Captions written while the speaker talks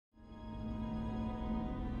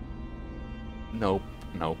Nope,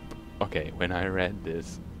 nope. Okay, when I read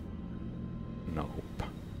this, nope.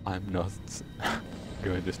 I'm not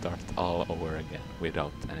going to start all over again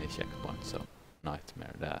without any checkpoints, so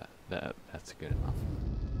nightmare, that's good enough.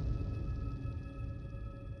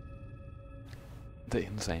 The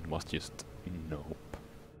insane was just nope.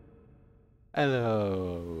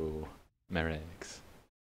 Hello, Merex.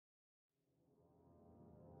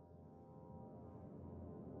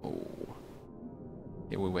 Oh,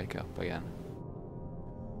 here we wake up again.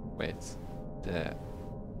 Wait, the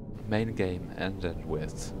main game ended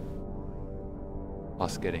with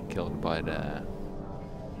us getting killed by the...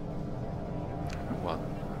 what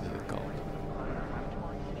is it called?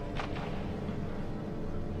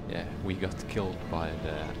 Yeah, we got killed by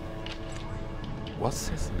the... what's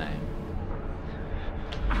his name?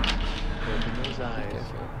 Open those eyes.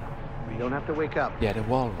 You don't have to wake up. Yeah, the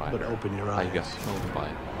Wallrider. But open your eyes. I got killed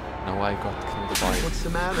by... no, I got killed by... What's the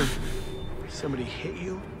matter? Somebody hit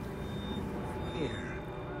you? Here.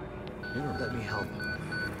 Let me help.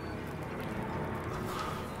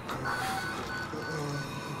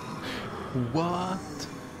 What?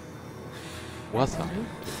 What's up?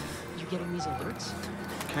 You getting these alerts?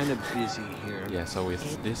 Kind of busy here. Yeah, so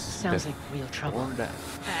is this Sounds like real trouble. the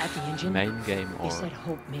At the engine, main game or... they said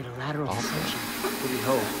Hope made a lateral off? ascension. What do you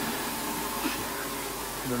hope?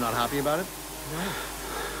 They're not happy about it? No.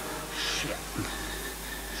 Shit.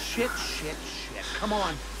 Shit. Come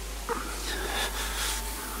on.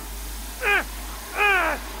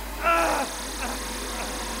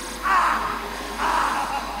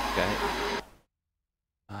 Okay.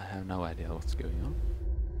 I have no idea what's going on.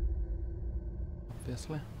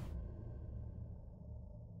 Obviously.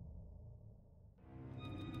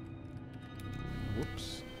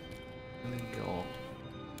 Whoops.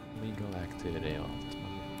 Legal activity.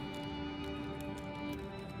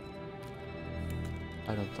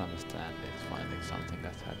 I don't understand it finding something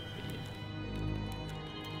that had been.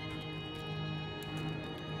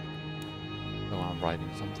 So I'm writing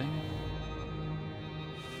something.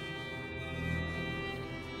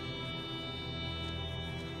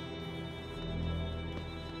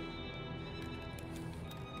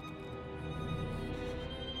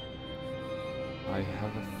 I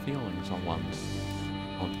have a feeling someone's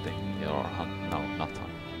hunting me, or no, not hunting.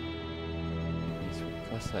 He's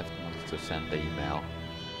requested us to send the email.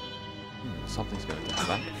 Something's going to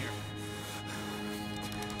happen. What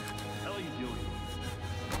the hell are you doing?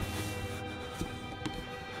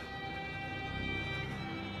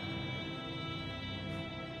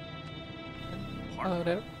 Hello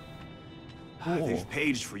there. They've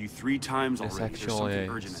paged for you 3 times There's already. There's actually something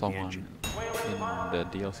urgent at the someone engine. in the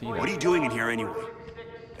DLC. What are you doing in here anyway?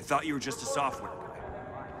 I thought you were just a software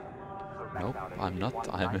guy. Nope, I'm not.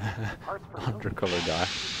 I'm an undercover guy.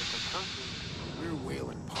 We're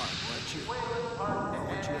Wayland Park, weren't you?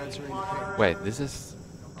 Weren't you answering the paper? Wait, this is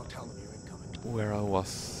I'll tell them you're incoming. where I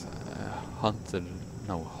was haunted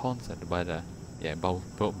by the... yeah,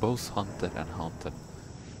 both hunted and haunted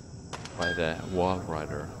by the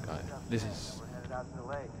Wallrider guy. This is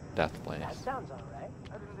that place. That sounds alright.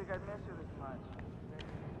 I didn't think I'd miss you this much.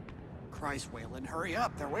 Christ, Wayland, hurry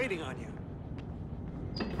up. They're waiting on you.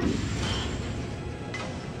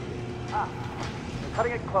 We're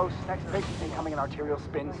cutting it close. Next big incoming and arterial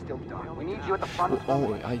spin still done. We need you at the front.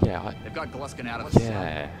 Oh, yeah, They've got Gluskin out of the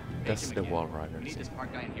yeah, that's the We Wallrider. need this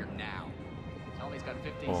park guy in here now. Tell him he's got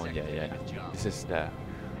 15 Oh, seconds yeah, to yeah. do his job. This is the...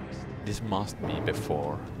 this must be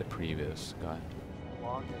before the previous guy.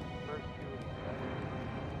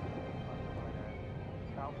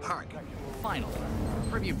 Park, finally.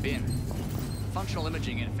 Where have you been? Functional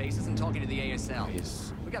imaging interface isn't talking to the ASL.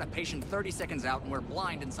 He's... We got a patient 30 seconds out and we're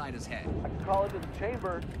blind inside his head. I can call into the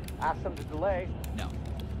chamber, ask them to delay. No.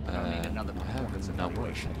 I don't need another I have performance the numbers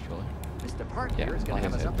evaluation. actually. Mr. Park Yeah, here is going like to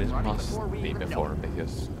I have us said, up this and running must before we be even know before it.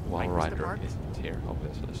 because Right, Mr. Wallrider Park? isn't here,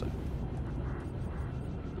 obviously. So.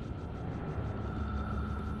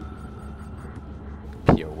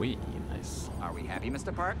 POE, nice. Are we happy,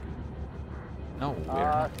 Mr. Park? No, we're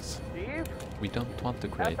not. Steve? We don't want to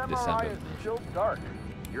create this fMRI is enemy. still dark.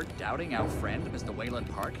 You're doubting our friend, Mr. Wayland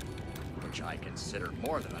Park? Which I consider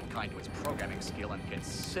more than unkind to his programming skill and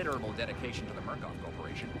considerable dedication to the Murkoff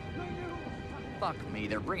Corporation. Fuck me,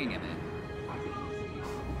 they're bringing him in.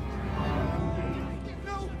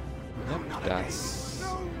 Yep, that's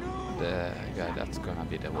the guy that's gonna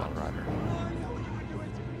be the Wallrider.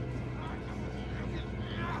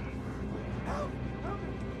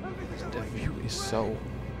 The view is so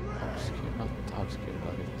obscure, not obscure,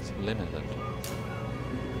 but it's limited.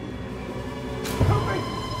 Help me!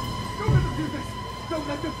 Don't let them do this! Don't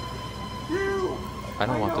let them... You! I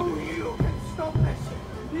don't want to know do it. you can stop this!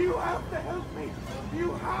 You have to help me.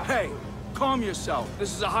 You have Hey, calm yourself.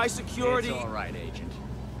 This is a high security... It's all right, Agent.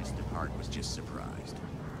 Mr. Park was just surprised.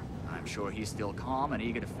 I'm sure he's still calm and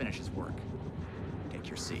eager to finish his work. Take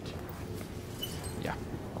your seat. Yeah.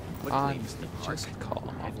 Quickly, I'm Mr. Park. just calm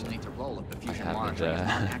We'll after need to roll up the I fusion haven't monitoring is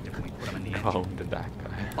not active when we put him in the engine. calmed that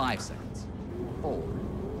guy. 5 seconds. 4,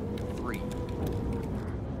 3.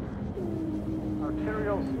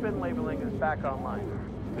 Arterial spin labeling is back online.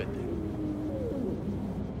 Good thing.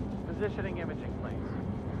 Positioning imaging, please.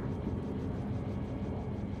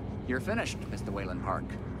 You're finished, Mr. Wayland Park.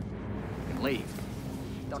 You can leave.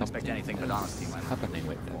 Don't expect anything but honesty, my What's love. happening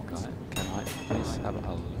with that guy? Can I please have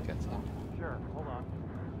a look at him? Sure, hold on.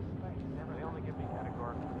 They only give me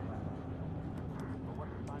categorical. But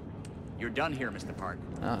what's the time? You're done here, Mr. Park.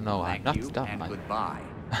 No, I'm Thank not you, done. and goodbye.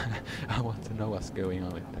 I want to know what's going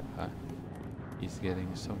on with that guy. He's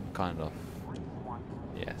getting some kind of...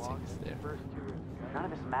 Yeah, things there. None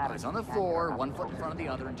of this matters. Eyes on the floor, 1 foot in front of the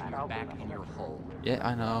other until you're back in your hole. Yeah,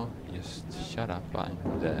 I know. Just shut up. I'm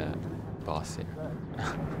the boss here.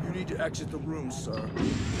 You need to exit the room, sir.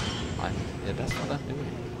 Yeah, that's what I'm doing.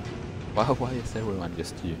 Why is everyone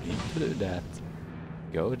just, you need to do that?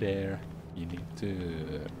 Go there. You need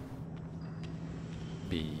to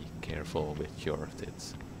be careful with your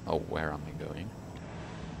tits. Oh, where am I going?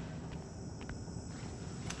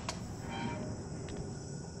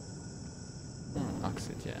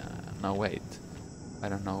 Oxygen. No, wait. I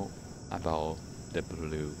don't know about the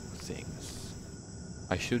blue things.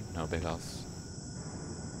 I should know because...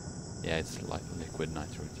 Yeah, it's like liquid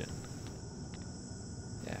nitrogen.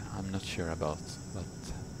 Yeah, I'm not sure about, but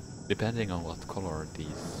depending on what color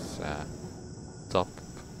these top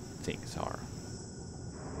things are,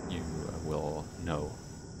 you will know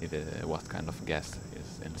if what kind of gas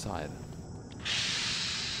is inside.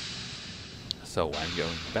 So I'm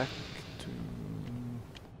going back to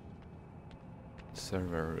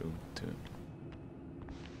server room to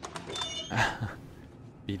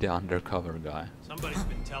be the undercover guy. Somebody's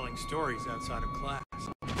been telling stories outside of class.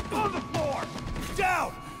 On the floor!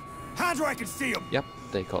 Down! Hands where I can see him! Yep,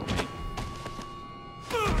 they called me.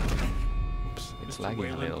 Oops, it's Mr. lagging a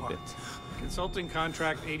Wayland little Park. bit. Consulting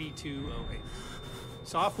contract 8208.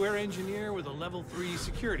 Software engineer with a level 3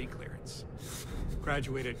 security clearance.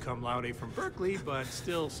 Graduated cum laude from Berkeley, but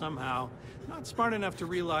still somehow not smart enough to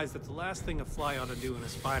realize that the last thing a fly ought to do in a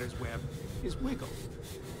spider's web is wiggle.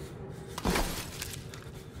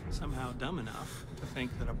 Somehow dumb enough to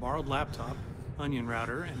think that a borrowed laptop, onion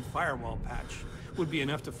router, and firewall patch would be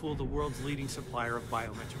enough to fool the world's leading supplier of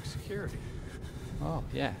biometric security. Oh,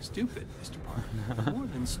 yeah. Stupid, Mr. Park. More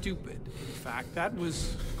than stupid. In fact, that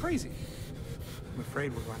was crazy. I'm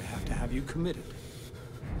afraid we're going to have you committed.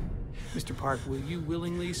 Mr. Park, will you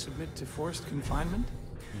willingly submit to forced confinement?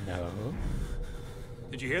 No.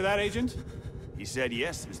 Did you hear that, Agent? He said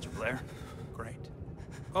yes, Mr. Blair. Great.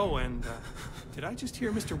 Oh, and did I just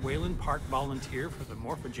hear Mr. Wayland Park volunteer for the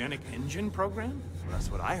morphogenic engine program? Well,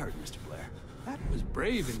 that's what I heard, Mr. Blair. That was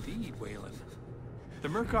brave indeed, Wayland. The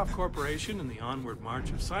Murkoff Corporation and the onward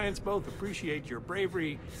march of science both appreciate your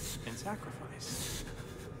bravery and sacrifice.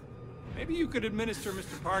 Maybe you could administer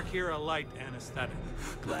Mr. Park here a light anesthetic.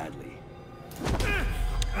 Gladly.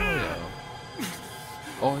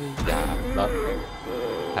 Oj jävlar.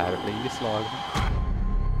 Här blir vi slagna.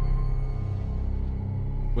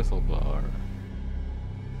 Whistleblower.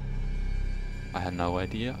 I had no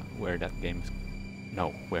idea where that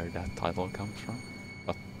where that title comes from.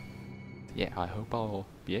 But yeah, I hope I'll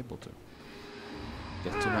be able to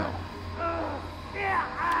get to know.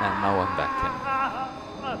 And now I'm back in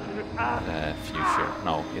the future.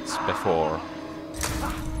 No, it's before.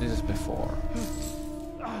 This is before.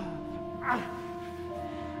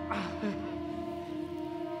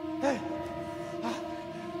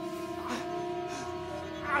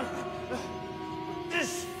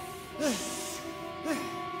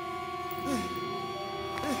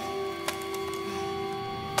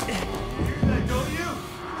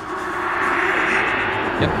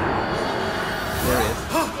 Yep. There is.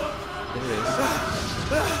 There is.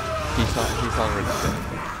 He's already dead.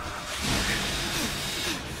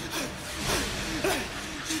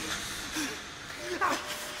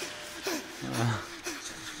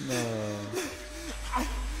 No.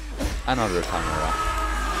 Another camera.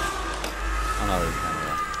 Another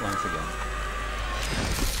camera. Once again.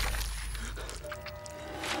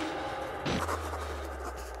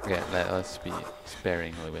 Okay, let us be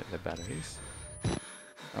sparingly with the batteries.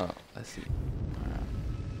 Oh, let's see.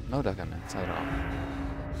 No documents at all.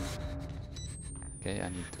 Okay, I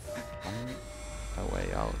need to find a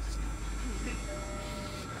way out.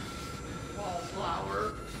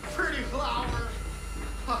 Wallflower, pretty flower.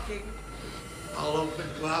 fucking... I'll open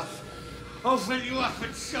you up. Open you up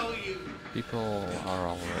and show you. People are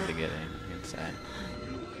already getting insane.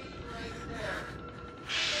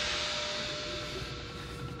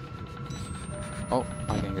 Oh,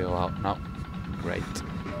 I can go out now. Great.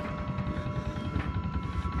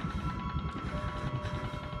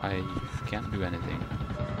 I can't do anything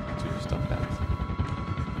to stop that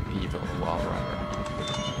evil Wallrider.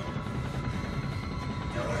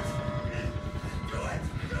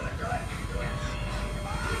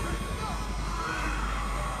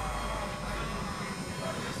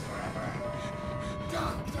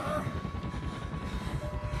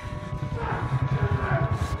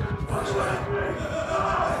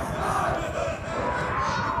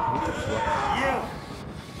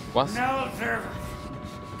 What? No observers.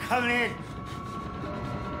 Coming in.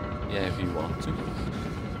 Yeah, if you want to.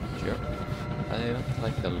 Sure. I don't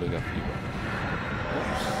like the look of you.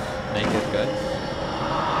 Oops. Naked guys.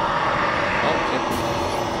 Oh, shit.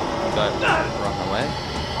 Should I run away?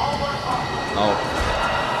 Oh.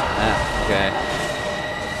 Ah, okay.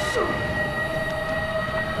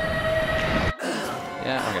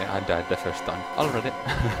 Yeah, okay, I died the first time. Already.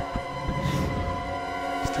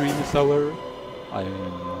 Stream is over. I'm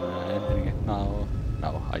ending it now. No,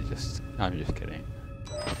 I'm just kidding.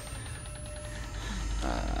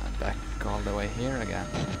 Back all the way here again.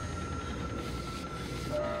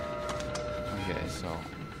 Okay, so.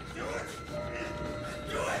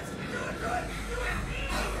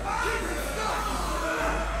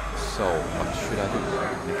 So, what should I do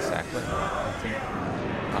exactly? I think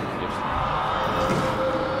I'm just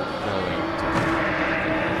going to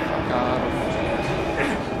fuck out.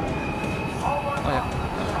 Oh yeah,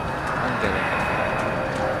 I'm getting it.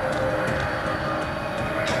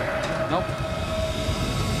 Nope.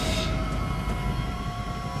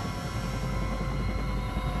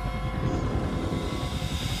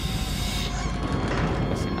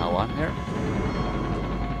 Let's see now on here.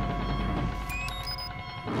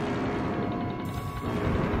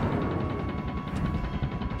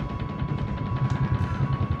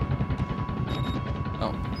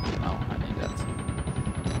 Oh, no, I need that.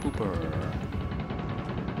 Cooper.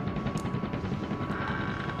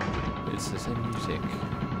 It's the same music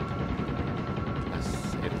as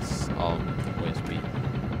it's always been.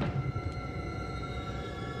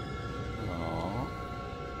 Oh,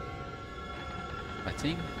 I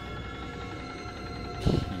think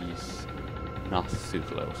he's not too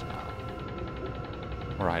close now.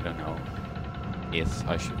 Or I don't know. Yes,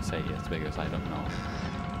 I should say yes because I don't know.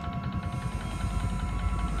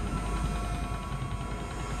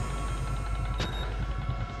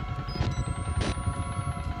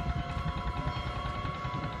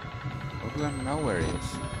 I don't know where he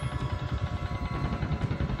is.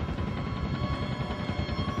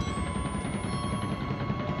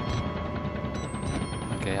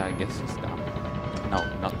 Okay, I guess he's done. No,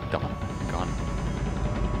 not done. Gone.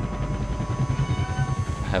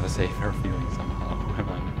 I have a safer feeling somehow when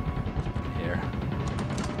I'm here.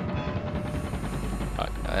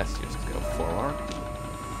 Let's just go forward.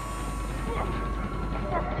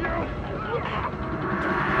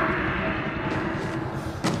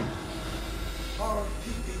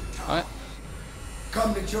 Alright.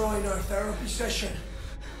 Come to join our therapy session.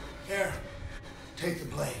 Here, take the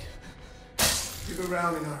blade. Give a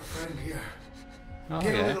round in our friend here.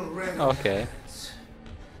 Get a little red on your hands.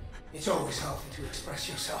 It's always healthy to express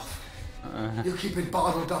yourself. You keep it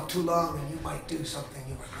bottled up too long and you might do something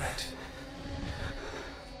you regret.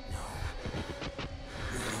 No.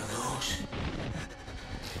 You're one of those.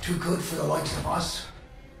 Too good for the likes of us.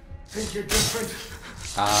 Think you're different?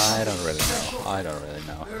 I don't really know. I don't really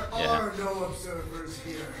know. There are no observers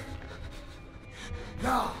here.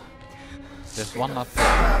 Now, there's one up there.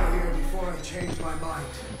 Out of here before I change my mind.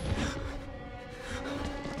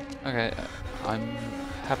 Okay, I'm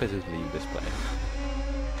happy to leave this place.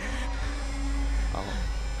 I'll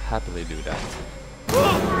happily do that.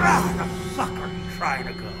 Where the fuck are you trying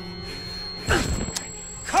to go?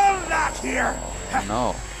 Come back here! Oh,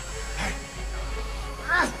 no.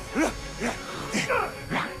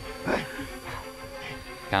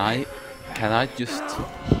 Can I just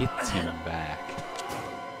hit him back?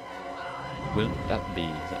 Will that be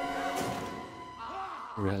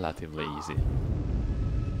relatively easy?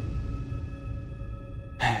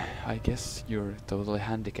 I guess you're totally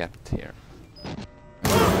handicapped here.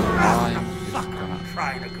 I'm just gonna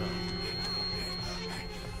trying to go.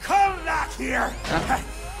 Come back here!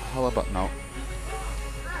 How about now?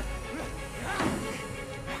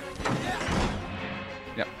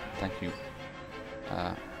 Yep, thank you.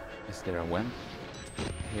 Is there a when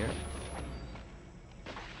here?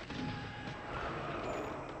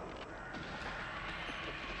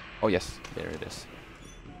 Oh yes, there it is.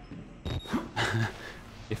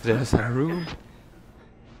 If there's a room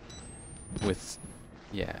with,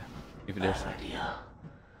 yeah, if there's idea.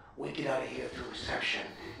 We get out of here through reception.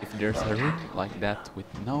 if there's a room like that with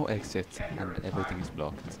no exit and everything is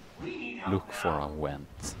blocked, look for a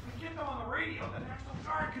vent. Get them on the radio. The National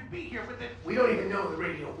Guard could be here with it. We don't even know the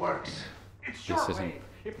radio works. It's This isn't shortwave.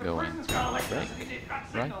 If the going prison's to got break, electricity, they've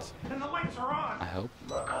got signals, right? and the lights are on. I hope.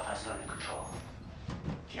 Murkoff has it under control.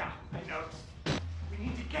 Yeah, I noticed. We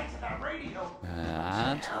need to get to that radio.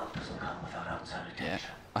 And Help doesn't come without outside yeah, attention.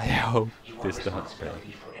 I hope You want this doesn't break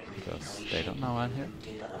responsibility for everything because you they don't know I'm here.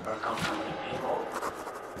 You did on the Murkoff company payroll.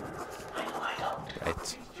 I know I don't. Right.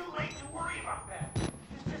 It's too late to worry about that. Just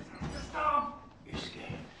You're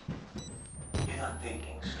scared. You're not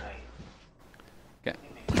thinking straight. Okay.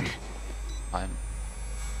 I'm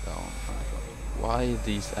down. Why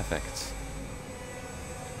these effects?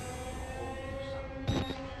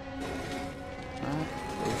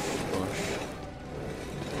 Push.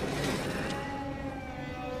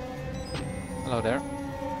 Hello there.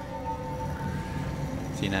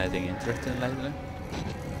 Seen anything interesting lately?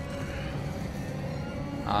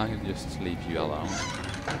 I'll just leave you alone.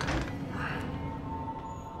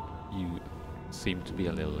 You seem to be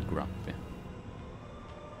a little grumpy.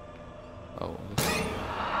 Oh, did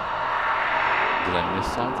I miss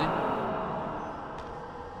something?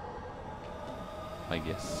 I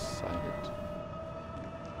guess I did.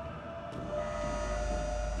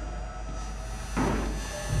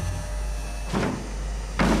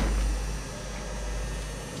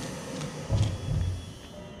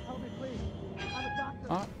 Help me, please. I'm a doctor.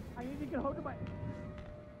 Ah, I need to get hold of my...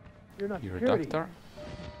 You're not you're a security. doctor?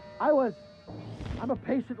 I'm a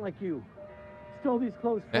patient like you. Stole these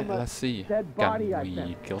clothes from a Let's see. dead Can body I we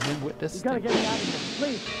found. kill him with this You gotta thing? get me out of here.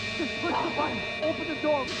 Please, just push the button. Open the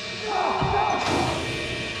door.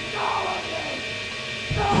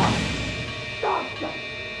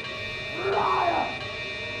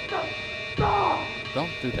 Don't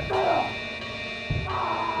do that.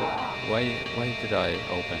 Why did I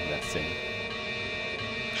open that thing?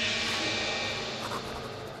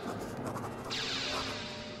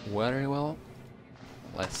 Very well.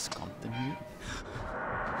 Let's continue.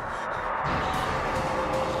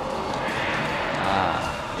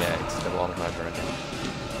 Ah, yeah, it's the Wallrider again.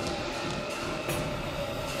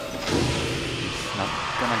 He's not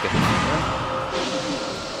gonna get me.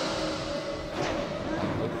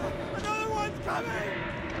 Another one's coming!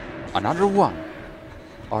 Another one?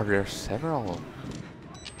 Are there several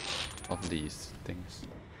of these things?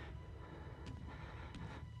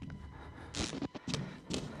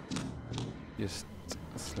 Just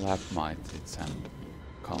slap my tits and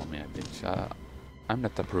call me a bitch. I'm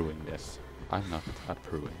not approving this. I'm not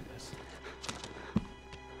approving this.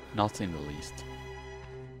 Not in the least.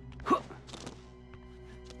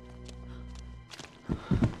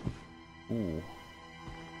 Ooh.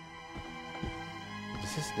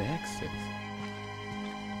 This is the exit.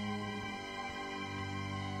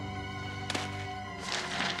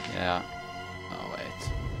 Yeah. Oh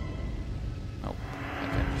wait. Nope. I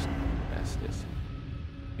can just press this.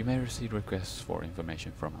 You may receive requests for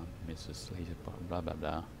information from Mrs. Lisa, blah blah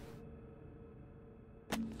blah.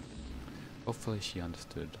 Hopefully she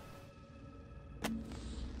understood.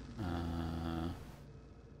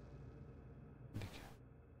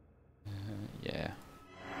 Yeah.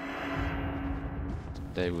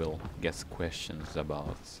 They will get questions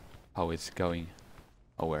about how it's going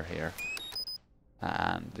over here.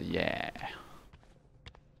 And yeah.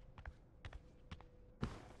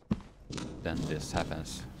 Then this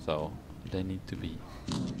happens. So they need to be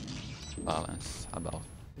balanced about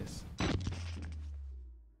this.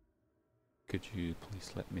 Could you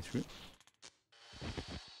please let me through?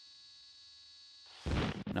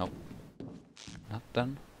 No. Not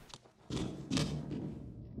done. The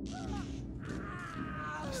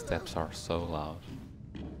steps are so loud.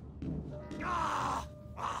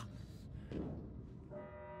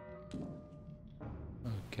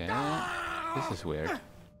 Okay. This is weird.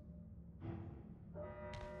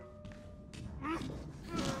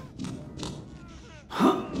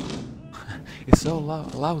 It's so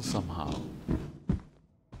loud somehow.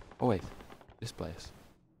 Oh wait, this place.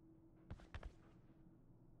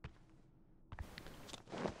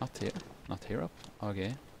 Not here, not here up.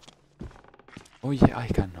 Okay. Oh yeah, I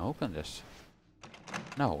can open this.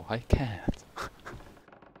 No, I can't.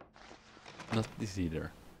 Not this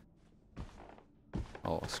either.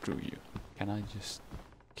 Oh, screw you. Can I just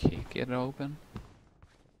kick it open?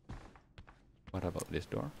 What about this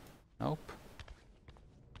door? Nope.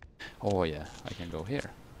 Oh yeah, I can go here.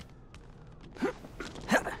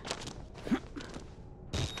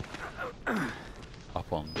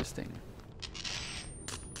 interesting.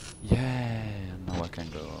 Yeah, now I can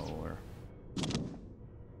go over.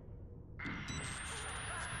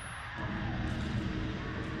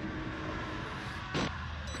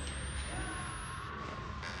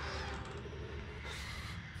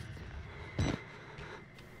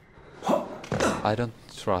 I don't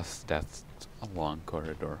trust that long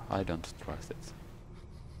corridor. I don't trust it.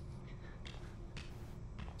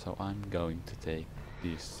 So I'm going to take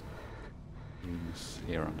these rooms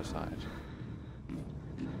here on the side.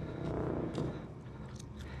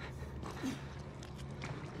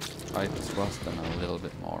 I trust them a little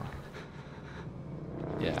bit more.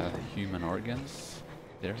 Yeah, human organs.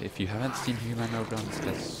 There. If you haven't seen human organs,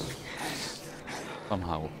 that's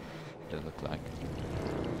somehow they look like.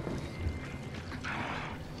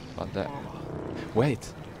 But that.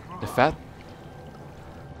 Wait, the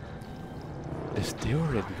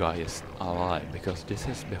steroid guy is alive because this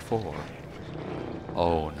is before.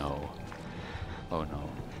 Oh no. Oh no.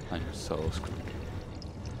 I'm so screwed.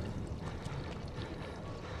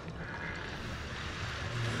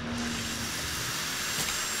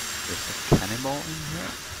 There's a cannibal in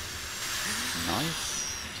here. Nice.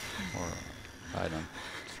 Or I don't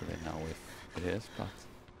really know if it is, but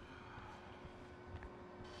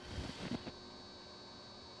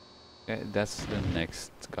okay, that's the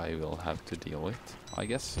next guy we'll have to deal with, I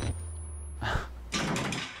guess.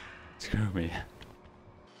 Screw me.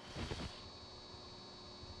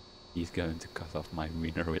 He's going to cut off my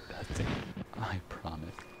wiener with that thing. I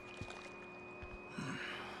promise.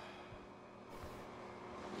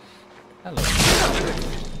 Hello.